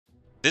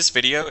This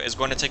video is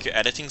going to take your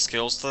editing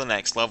skills to the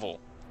next level.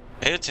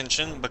 Pay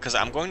attention because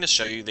I'm going to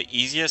show you the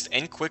easiest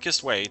and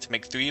quickest way to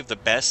make 3 of the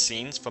best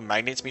scenes from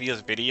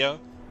MagnatesMedia's video,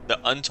 The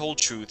Untold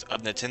Truth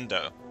of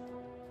Nintendo.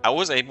 I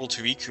was able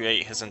to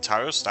recreate his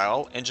entire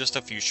style in just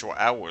a few short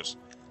hours,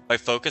 by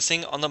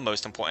focusing on the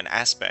most important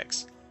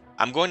aspects.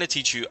 I'm going to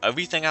teach you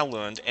everything I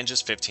learned in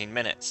just 15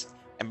 minutes,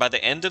 and by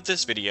the end of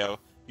this video,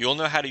 you'll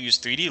know how to use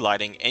 3D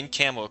lighting and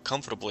camera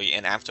comfortably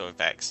in After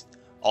Effects.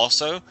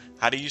 Also,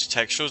 how to use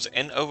textures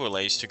and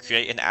overlays to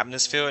create an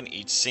atmosphere in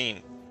each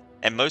scene.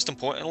 And most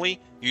importantly,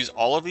 use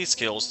all of these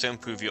skills to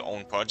improve your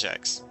own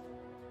projects.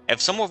 If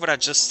some of what I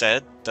just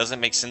said doesn't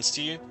make sense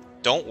to you,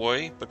 don't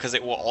worry because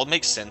it will all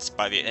make sense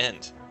by the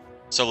end.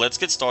 So let's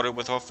get started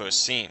with our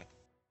first scene.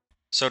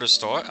 So to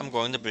start, I'm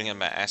going to bring in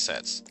my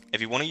assets.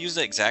 If you want to use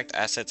the exact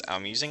assets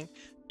I'm using,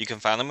 you can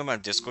find them in my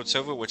Discord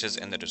server, which is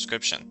in the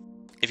description.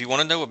 If you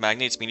want to know where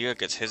MagnatesMedia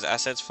gets his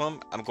assets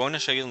from, I'm going to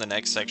show you in the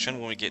next section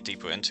when we get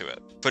deeper into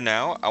it. For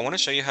now, I want to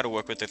show you how to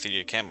work with the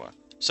 3D camera.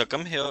 So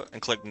come here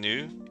and click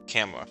New,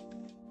 Camera.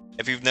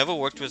 If you've never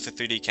worked with a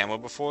 3D camera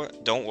before,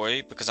 don't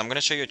worry because I'm going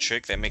to show you a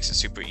trick that makes it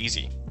super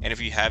easy. And if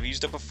you have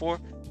used it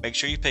before, make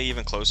sure you pay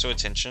even closer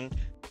attention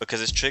because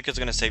this trick is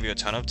going to save you a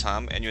ton of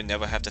time and you'll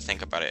never have to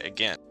think about it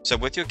again. So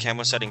with your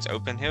camera settings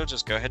open here,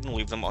 just go ahead and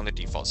leave them on the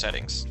default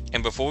settings.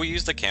 And before we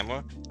use the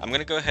camera, I'm going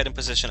to go ahead and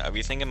position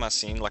everything in my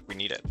scene like we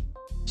need it.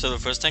 So the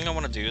first thing I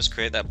want to do is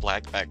create that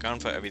black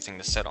background for everything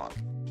to set on.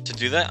 To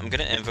do that, I'm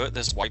going to invert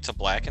this white to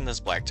black and this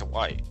black to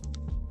white.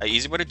 An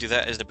easy way to do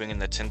that is to bring in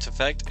the tint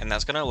effect, and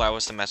that's going to allow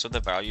us to mess with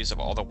the values of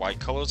all the white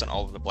colors and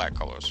all of the black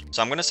colors.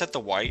 So I'm going to set the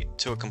white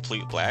to a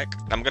complete black,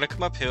 and I'm going to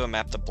come up here and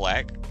map the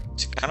black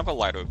to kind of a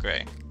lighter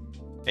gray.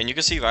 And you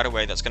can see right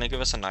away that's going to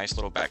give us a nice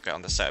little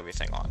background to set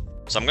everything on.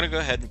 So I'm going to go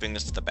ahead and bring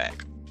this to the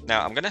back.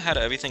 Now I'm going to hide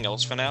everything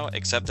else for now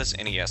except this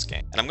NES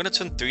game, and I'm going to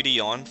turn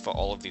 3D on for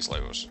all of these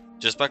layers,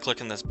 just by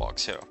clicking this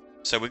box here.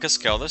 So we could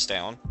scale this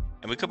down,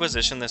 and we could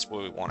position this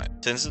where we want it.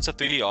 Since it's a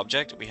 3D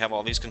object, we have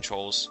all these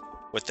controls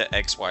with the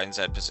X, Y, and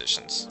Z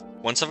positions.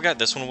 Once I've got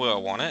this one where I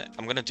want it,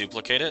 I'm going to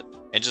duplicate it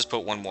and just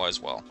put one more as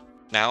well.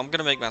 Now I'm going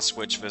to make my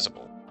switch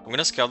visible. I'm going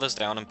to scale this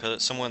down and put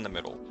it somewhere in the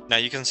middle. Now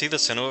you can see the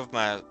center of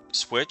my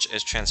switch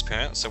is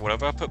transparent, so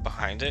whatever I put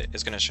behind it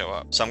is going to show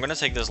up. So I'm going to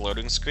take this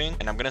loading screen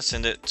and I'm going to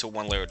send it to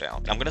one layer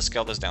down. I'm going to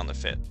scale this down to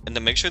fit. And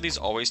to make sure these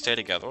always stay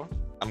together,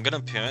 I'm going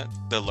to parent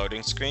the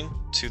loading screen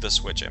to the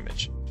switch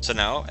image. So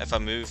now if I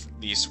move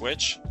the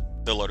switch,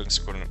 the loading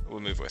screen will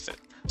move with it.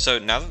 So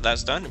now that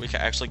that's done, we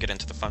can actually get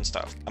into the fun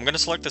stuff. I'm going to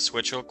select the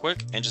switch real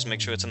quick and just make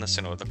sure it's in the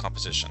center of the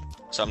composition.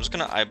 So I'm just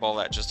going to eyeball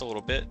that just a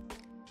little bit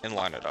and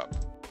line it up.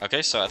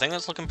 Okay, so I think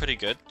that's looking pretty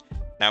good.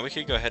 Now we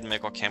could go ahead and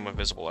make our camera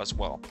visible as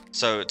well.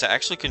 So to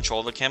actually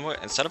control the camera,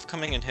 instead of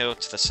coming in here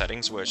to the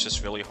settings where it's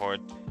just really hard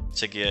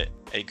to get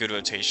a good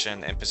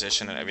rotation and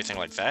position and everything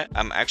like that,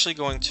 I'm actually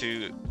going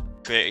to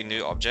create a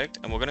new object,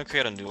 and we're going to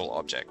create a null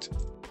object.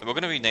 And we're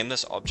going to rename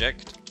this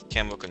object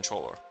Camera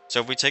Controller. So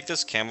if we take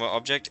this camera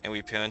object and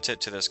we parent it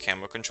to this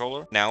camera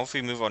controller, now if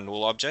we move our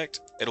null object,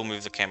 it'll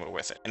move the camera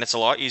with it. And it's a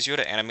lot easier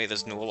to animate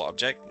this null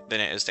object than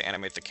it is to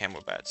animate the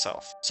camera by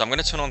itself. So I'm going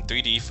to turn on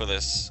 3D for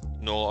this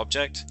null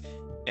object.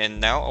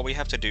 And now all we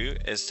have to do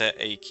is set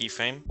a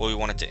keyframe where we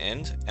want it to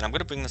end. And I'm going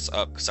to bring this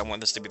up because I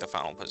want this to be the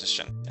final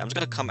position. I'm just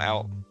going to come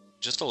out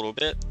just a little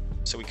bit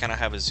so we kind of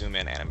have a zoom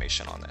in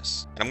animation on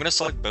this. And I'm going to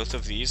select both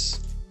of these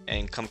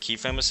and come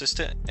keyframe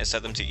assistant and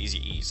set them to easy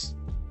ease.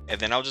 And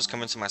then I'll just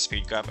come into my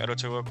speed graph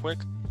editor real quick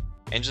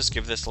and just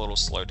give this a little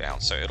slow down.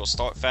 So it'll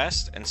start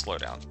fast and slow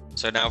down.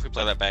 So now if we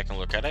play that back and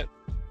look at it,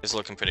 it's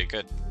looking pretty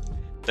good.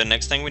 The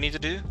next thing we need to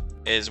do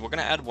is we're going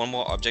to add one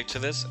more object to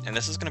this, and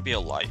this is going to be a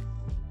light.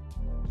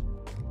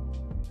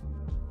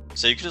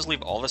 So you can just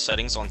leave all the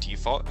settings on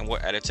default and we'll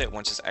edit it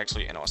once it's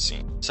actually in our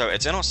scene. So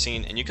it's in our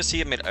scene and you can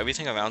see it made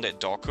everything around it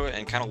darker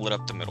and kind of lit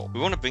up the middle. We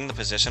want to bring the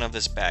position of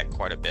this back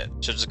quite a bit.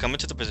 So just come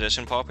into the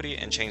position property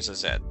and change the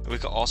Z. We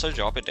could also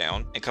drop it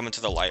down and come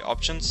into the light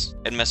options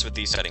and mess with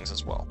these settings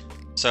as well.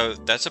 So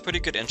that's a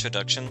pretty good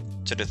introduction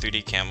to the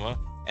 3D camera.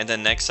 And the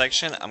next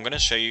section, I'm going to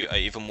show you an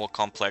even more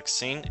complex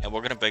scene and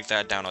we're going to break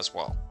that down as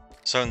well.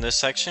 So in this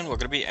section, we're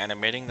going to be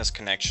animating this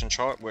connection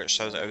chart where it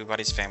shows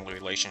everybody's family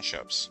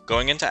relationships.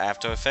 Going into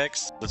After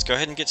Effects, let's go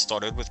ahead and get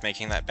started with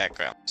making that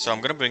background. So I'm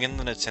going to bring in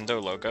the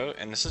Nintendo logo,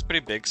 and this is pretty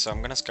big, so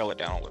I'm going to scale it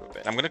down a little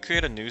bit. I'm going to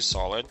create a new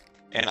solid,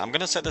 and I'm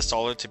going to set the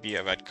solid to be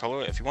a red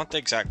color. If you want the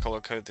exact color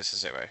code, this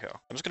is it right here.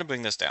 I'm just going to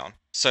bring this down.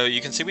 So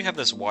you can see we have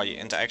this white,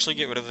 and to actually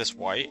get rid of this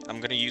white,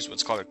 I'm going to use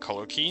what's called a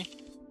color key.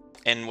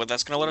 And what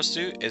that's going to let us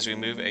do is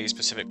remove a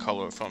specific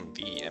color from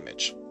the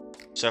image.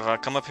 So if I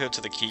come up here to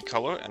the key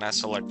color and I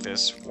select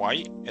this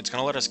white, it's going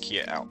to let us key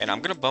it out. And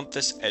I'm going to bump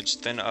this edge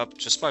thin up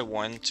just by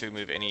 1 to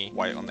remove any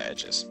white on the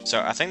edges.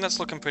 So I think that's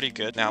looking pretty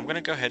good. Now I'm going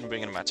to go ahead and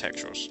bring in my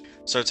textures.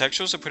 So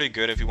textures are pretty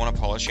good if you want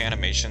to polish your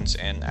animations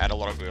and add a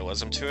lot of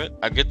realism to it.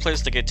 A good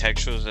place to get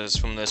textures is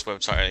from this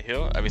website right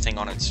here. Everything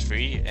on it's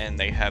free and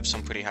they have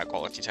some pretty high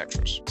quality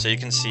textures. So you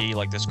can see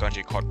like this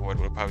grungy cardboard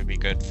would probably be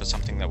good for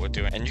something that we're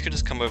doing. And you can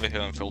just come over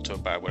here and filter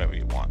by whatever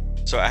you want.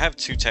 So I have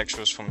 2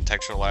 textures from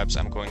Texture Labs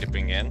I'm going to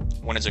bring in.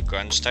 One is a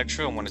grunge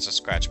texture and one is a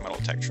scratch metal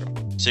texture.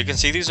 So you can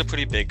see these are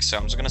pretty big, so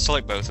I'm just going to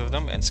select both of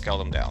them and scale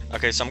them down.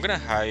 Okay, so I'm going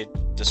to hide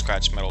the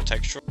scratch metal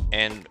texture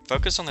and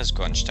focus on this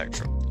grunge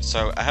texture.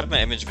 So I have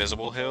my image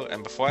visible here,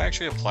 and before I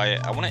actually apply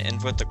it, I want to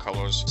invert the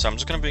colors. So I'm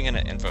just going to bring in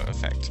an invert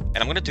effect. And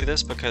I'm going to do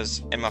this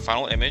because in my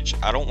final image,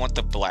 I don't want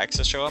the blacks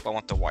to show up, I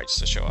want the whites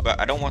to show up. But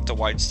I don't want the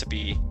whites to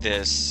be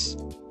this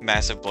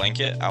massive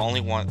blanket, I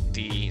only want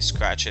the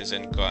scratches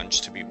and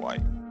grunge to be white.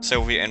 So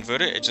if we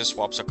invert it, it just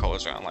swaps the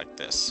colors around like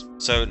this.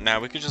 So now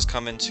we could just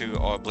come into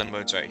our blend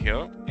modes right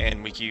here,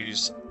 and we can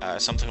use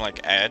something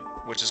like add,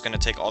 which is going to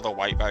take all the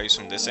white values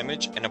from this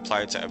image and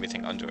apply it to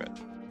everything under it.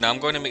 Now I'm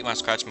going to make my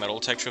scratch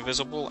metal texture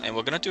visible, and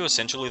we're going to do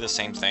essentially the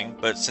same thing,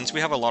 but since we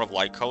have a lot of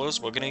light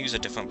colors, we're going to use a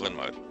different blend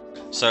mode.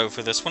 So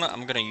for this one,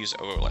 I'm going to use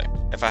overlay.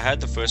 If I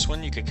had the first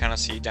one, you could kind of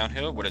see down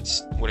here what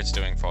it's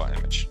doing for our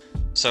image.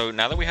 So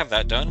now that we have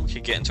that done, we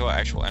can get into our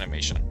actual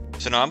animation.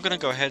 So now I'm going to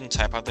go ahead and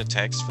type out the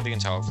text for the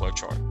entire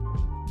flowchart.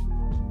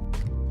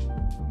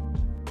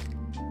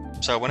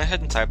 So I went ahead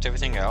and typed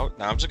everything out.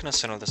 Now I'm just going to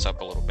center this up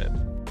a little bit.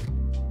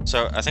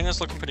 So I think that's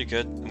looking pretty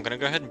good. I'm going to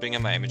go ahead and bring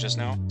in my images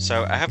now.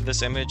 So I have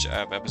this image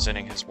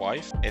representing his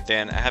wife, and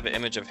then I have an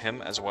image of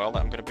him as well that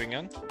I'm going to bring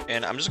in.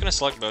 And I'm just going to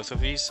select both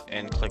of these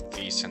and click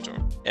the center.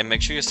 And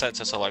make sure you set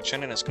to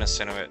selection, and it's going to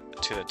center it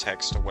to the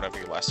text or whatever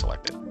you last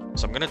selected.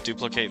 So I'm going to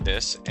duplicate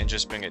this and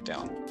just bring it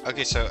down.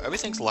 Okay, so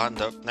everything's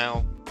lined up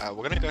now. We're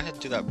going to go ahead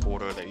and do that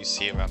border that you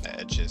see around the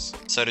edges.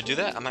 So to do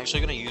that, I'm actually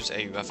going to use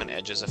a roughen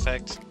edges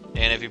effect.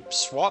 And if you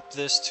swap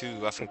this to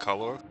roughen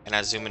color, and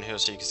I zoom in here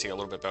so you can see a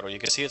little bit better, you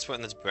can see it's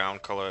putting this brown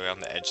color around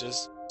the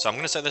edges. So I'm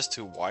going to set this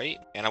to white,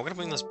 and I'm going to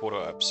bring this border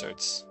up so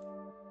it's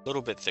a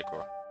little bit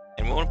thicker.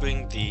 And we want to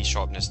bring the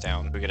sharpness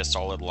down. We get a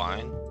solid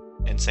line,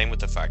 and same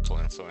with the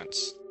fractal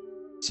influence.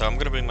 So I'm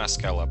going to bring my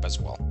scale up as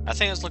well. I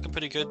think it's looking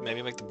pretty good.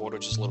 Maybe make the border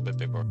just a little bit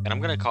bigger. And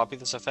I'm going to copy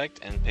this effect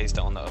and paste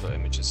it on the other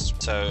images.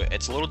 So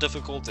it's a little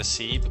difficult to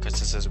see because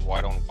this is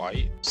white on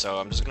white. So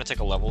I'm just going to take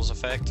a levels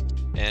effect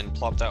and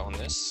plop that on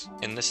this.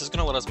 And this is going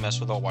to let us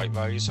mess with our white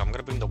values. So I'm going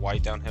to bring the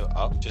white down here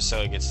up just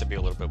so it gets to be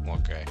a little bit more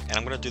gray. And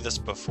I'm going to do this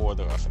before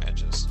the roughen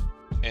edges.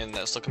 And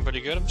that's looking pretty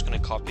good. I'm just going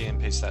to copy and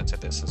paste that to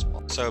this as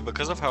well. So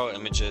because of how our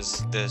image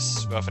is,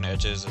 this roughen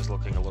edges is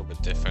looking a little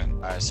bit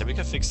different. So we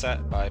can fix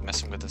that by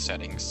messing with the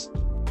settings.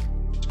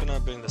 I'm gonna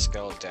bring the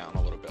scale down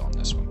a little bit on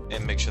this one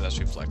and make sure that's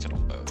reflected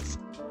on both.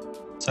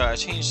 So I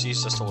changed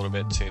these just a little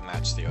bit to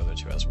match the other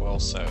two as well,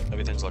 so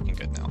everything's looking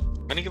good now.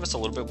 I'm gonna give us a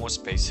little bit more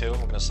space here.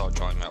 We're gonna start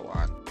drawing that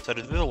line. So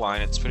to do the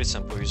line, it's pretty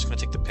simple. You're just gonna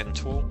take the pen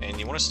tool and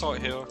you want to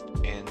start here,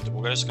 and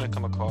we're just gonna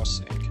come across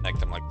and connect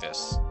them like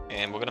this.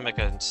 And we're gonna make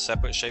a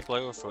separate shape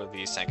layer for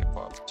the second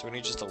part. So we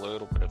need just a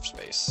little bit of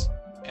space.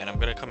 And I'm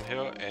gonna come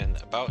here and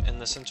about in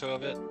the center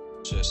of it,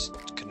 just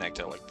connect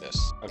it like this.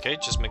 Okay,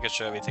 just making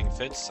sure everything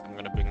fits. I'm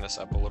gonna bring this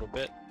up a little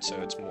bit so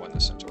it's more in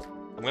the center.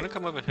 I'm gonna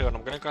come over here and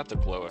I'm gonna grab the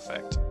glow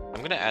effect.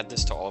 I'm gonna add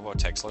this to all of our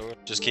text layers,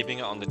 just keeping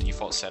it on the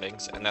default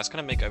settings, and that's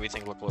gonna make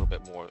everything look a little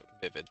bit more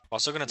vivid.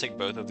 Also gonna take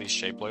both of these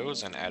shape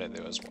layers and add it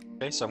there as well.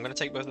 Okay, so I'm gonna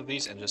take both of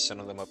these and just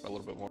center them up a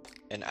little bit more,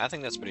 and I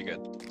think that's pretty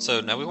good. So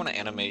now we want to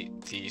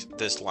animate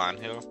this line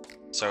here.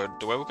 So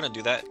the way we're gonna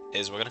do that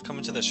is we're gonna come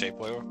into the shape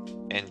layer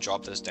and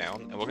drop this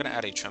down, and we're gonna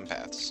add a trim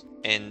paths.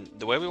 And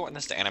the way we want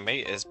this to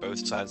animate is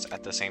both sides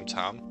at the same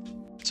time.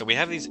 So we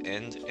have these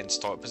end and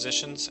start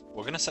positions.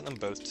 We're gonna set them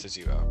both to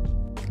 0.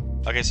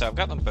 Okay, so I've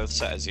got them both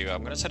set at 0.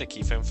 I'm going to set a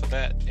keyframe for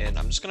that, and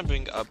I'm just going to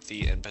bring up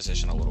the end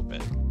position a little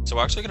bit. So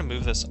we're actually going to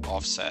move this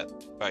offset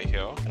right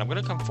here, and I'm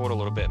going to come forward a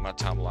little bit in my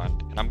timeline,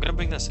 and I'm going to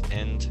bring this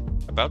end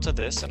about to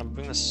this, and I'm going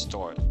to bring this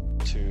start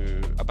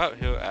to about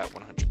here at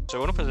 100. So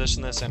I want to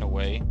position this in a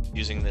way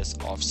using this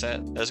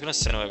offset that's going to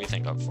center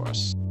everything up for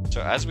us.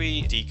 So as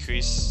we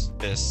decrease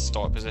this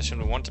start position,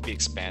 we want it to be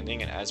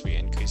expanding, and as we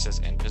increase this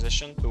end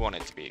position, we want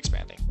it to be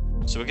expanding.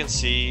 So we can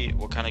see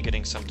we're kind of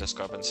getting some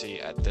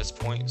discrepancy at this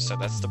point, so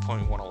that's the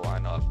point we want to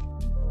line up.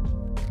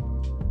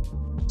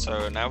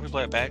 So now if we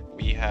play it back,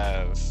 we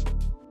have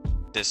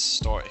this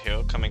start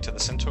here coming to the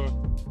center,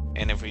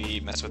 and if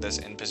we mess with this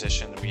end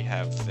position, we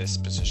have this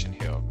position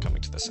here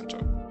coming to the center.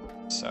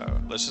 So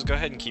let's just go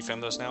ahead and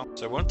keyframe those now.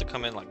 So we want it to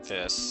come in like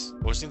this.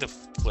 We'll just need to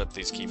flip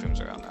these keyframes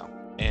around now.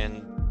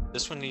 And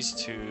this one needs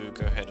to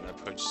go ahead and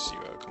approach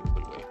 0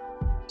 completely.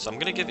 So I'm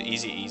going to give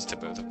easy ease to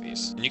both of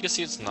these. And you can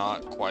see it's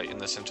not quite in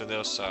the center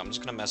there, so I'm just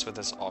going to mess with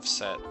this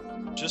offset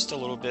just a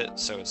little bit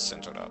so it's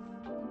centered up.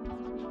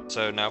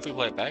 So now if we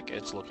play it back,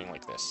 it's looking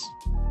like this.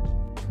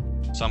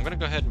 So I'm going to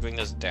go ahead and bring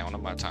this down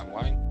on my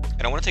timeline.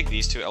 And I want to take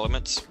these two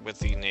elements with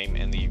the name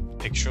and the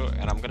picture,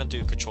 and I'm going to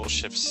do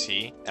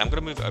Ctrl-Shift-C. And I'm going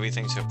to move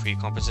everything to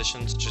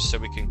pre-compositions just so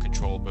we can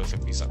control both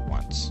of these at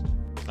once.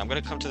 And I'm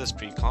going to come to this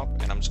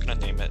pre-comp, and I'm just going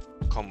to name it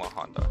Coma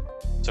Honda.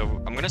 So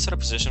I'm going to set a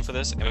position for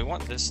this, and we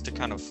want this to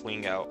kind of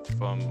fling out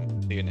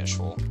from the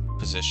initial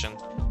position.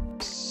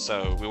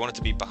 So we want it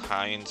to be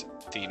behind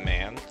the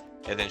man,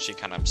 and then she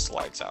kind of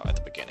slides out at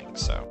the beginning.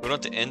 So we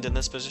want it to end in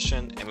this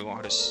position, and we want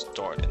her to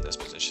start in this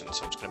position.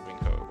 So I'm just going to bring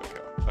her over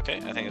here. Okay,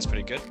 I think it's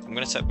pretty good. I'm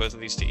going to set both of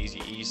these to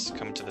easy ease,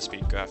 come to the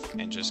speed graph,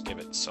 and just give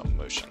it some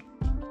motion.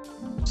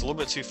 It's a little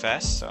bit too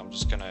fast, so I'm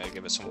just gonna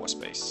give it some more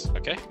space.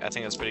 Okay, I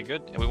think that's pretty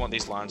good. And we want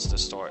these lines to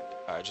start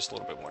just a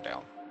little bit more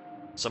down.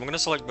 So I'm going to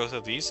select both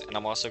of these, and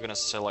I'm also going to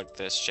select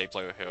this shape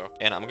layer here.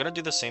 And I'm going to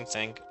do the same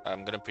thing.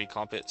 I'm going to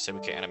pre-comp it so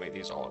we can animate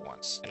these all at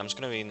once. And I'm just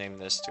going to rename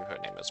this to her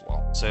name as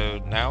well. So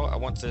now I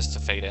want this to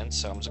fade in.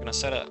 So I'm just going to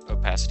set an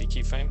opacity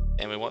keyframe,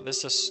 and we want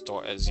this to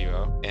start at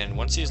 0. And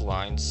once these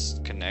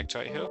lines connect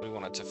right here, we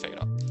want it to fade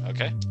up.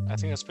 Okay, I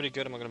think that's pretty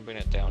good. I'm going to bring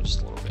it down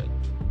just a little bit.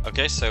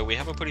 Okay, so we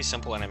have a pretty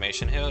simple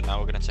animation here. Now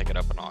we're going to take it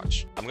up a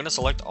notch. I'm going to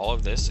select all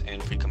of this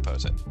and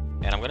pre-compose it.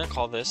 And I'm going to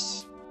call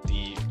this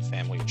the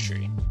family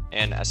tree.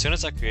 And as soon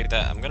as I create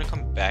that, I'm going to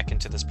come back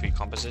into this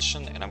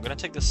pre-composition, and I'm going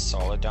to take this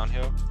solid down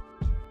here,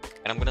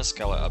 and I'm going to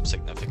scale it up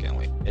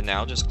significantly. And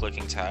now just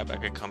clicking tab, I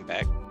could come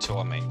back to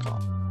our main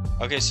comp.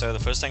 Okay, so the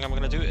first thing I'm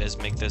going to do is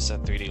make this a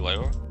 3D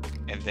layer,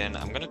 and then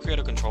I'm going to create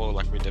a controller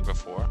like we did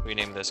before.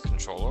 Rename this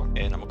controller,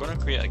 and I'm going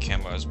to create a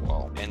camera as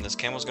well. And this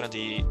camera is going to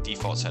be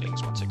default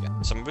settings once again.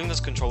 So I'm going to bring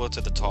this controller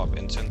to the top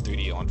and turn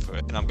 3D on for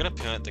it, and I'm going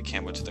to parent the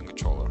camera to the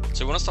controller.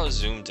 So we want to start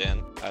zoomed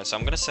in. So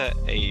I'm going to set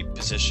a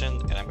position,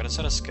 and I'm going to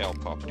set a scale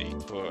property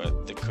for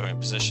the current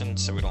position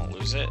so we don't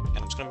lose it. And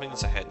I'm just going to bring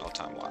this ahead in our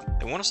timeline.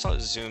 And we want to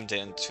start zoomed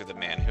in to the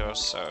man here,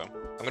 so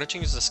I'm going to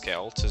change the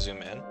scale to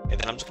zoom in, and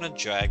then I'm just going to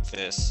drag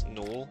this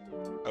null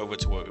over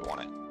to where we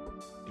want it.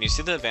 And you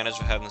see the advantage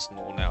of having this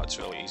null now, it's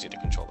really easy to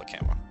control the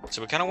camera.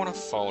 So we kind of want to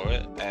follow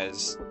it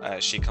as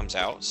she comes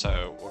out,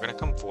 so we're going to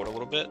come forward a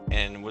little bit,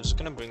 and we're just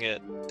going to bring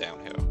it down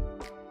here.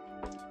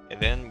 And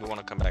then we want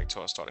to come back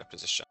to our starting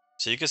position.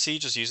 So you can see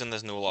just using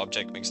this null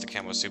object makes the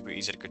camera super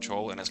easy to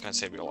control, and it's going to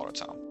save you a lot of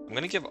time. I'm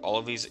going to give all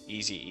of these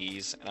easy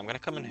ease, and I'm going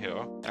to come in here,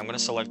 and I'm going to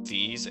select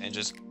these and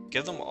just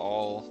give them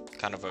all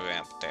kind of a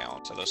ramp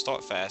down. So they'll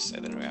start fast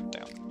and then ramp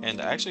down. And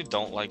I actually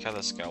don't like how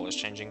the scale is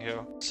changing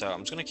here, so I'm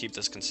just going to keep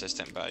this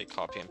consistent by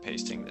copy and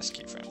pasting this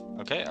keyframe.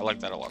 Okay, I like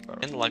that a lot better.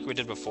 And like we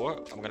did before,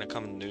 I'm going to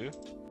come new,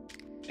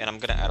 and I'm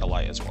going to add a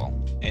light as well,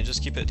 and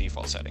just keep it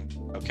default setting.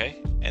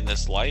 Okay, and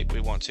this light, we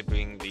want to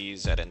bring the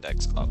Z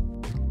index up.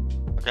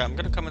 Okay, I'm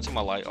going to come into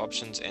my light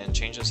options and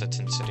change this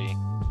intensity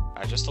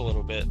just a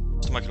little bit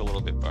to make it a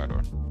little bit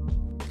brighter.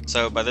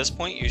 So by this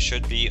point, you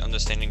should be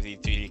understanding the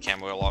 3D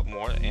camera a lot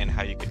more and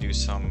how you could do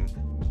some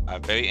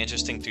very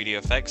interesting 3D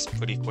effects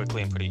pretty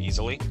quickly and pretty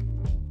easily.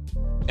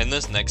 In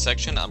this next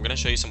section, I'm going to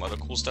show you some other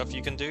cool stuff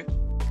you can do.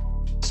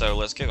 So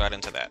let's get right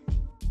into that.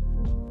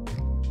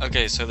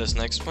 Okay, so this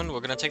next one,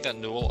 we're going to take that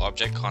null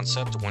object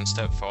concept one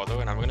step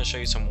further, and I'm going to show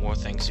you some more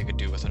things you could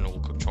do with a null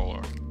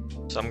controller.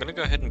 So I'm going to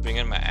go ahead and bring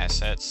in my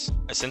assets.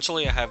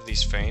 Essentially, I have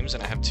these frames,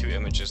 and I have two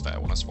images that I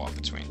want to swap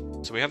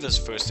between. So we have this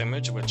first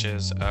image, which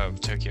is of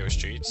Tokyo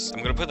streets. I'm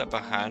going to put that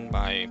behind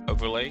my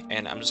overlay,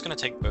 and I'm just going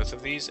to take both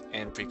of these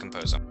and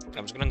pre-compose them. And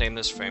I'm just going to name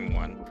this frame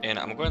 1, and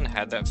I'm going to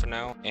hide that for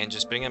now, and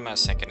just bring in my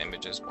second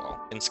image as well,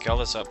 and scale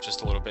this up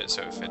just a little bit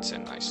so it fits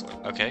in nicely.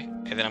 Okay,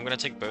 and then I'm going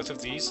to take both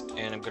of these,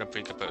 and I'm going to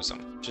pre-compose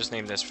them. Just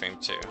name this frame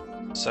 2.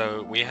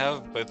 So we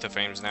have both the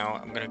frames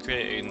now. I'm going to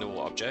create a null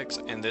object,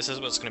 and this is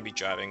what's going to be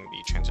driving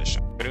the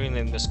transition. I'm going to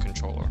rename this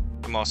controller.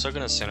 I'm also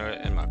going to center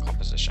it in my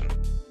composition.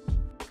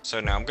 So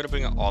now I'm going to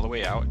bring it all the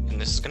way out,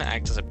 and this is going to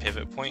act as a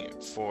pivot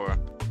point for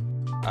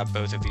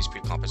both of these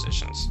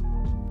pre-compositions.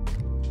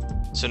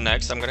 So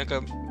next, I'm going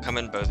to come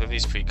in both of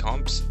these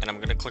pre-comps, and I'm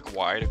going to click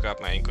Y to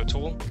grab my anchor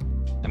tool.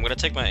 I'm going to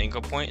take my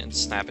anchor point and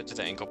snap it to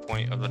the anchor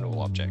point of the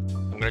null object.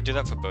 I'm going to do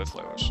that for both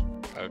layers.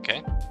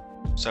 Okay.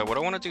 So what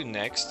I want to do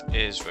next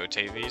is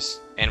rotate these,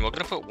 and we're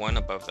going to put one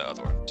above the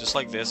other, just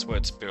like this where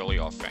it's barely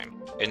off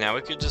frame. And now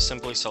we could just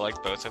simply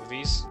select both of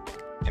these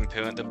and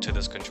parent them to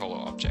this controller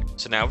object.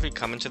 So now if we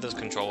come into this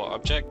controller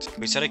object,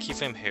 we set a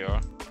keyframe here,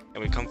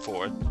 and we come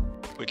forward,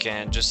 we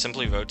can just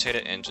simply rotate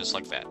it in just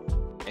like that.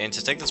 And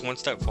to take this one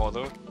step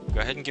further, go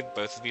ahead and give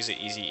both of these an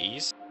easy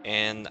ease.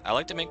 And I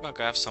like to make my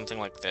graph something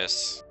like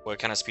this, where it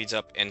kind of speeds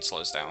up and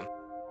slows down.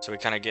 So we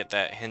kind of get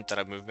that hint at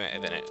a movement,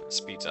 and then it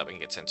speeds up and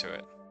gets into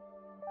it.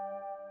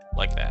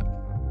 Like that.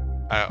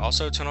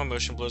 Also turn on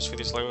motion blurs for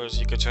these layers.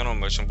 You could turn on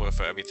motion blur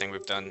for everything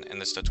we've done in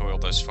this tutorial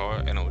thus far,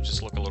 and it will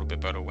just look a little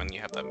bit better when you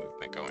have that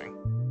movement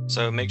going.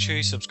 So make sure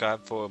you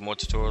subscribe for more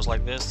tutorials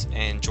like this,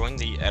 and join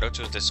the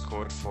editor's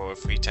Discord for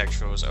free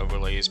textures,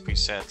 overlays,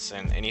 presets,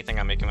 and anything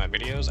I make in my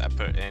videos I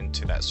put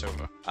into that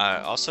server.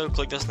 Also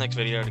click this next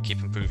video to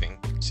keep improving.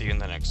 See you in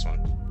the next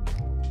one.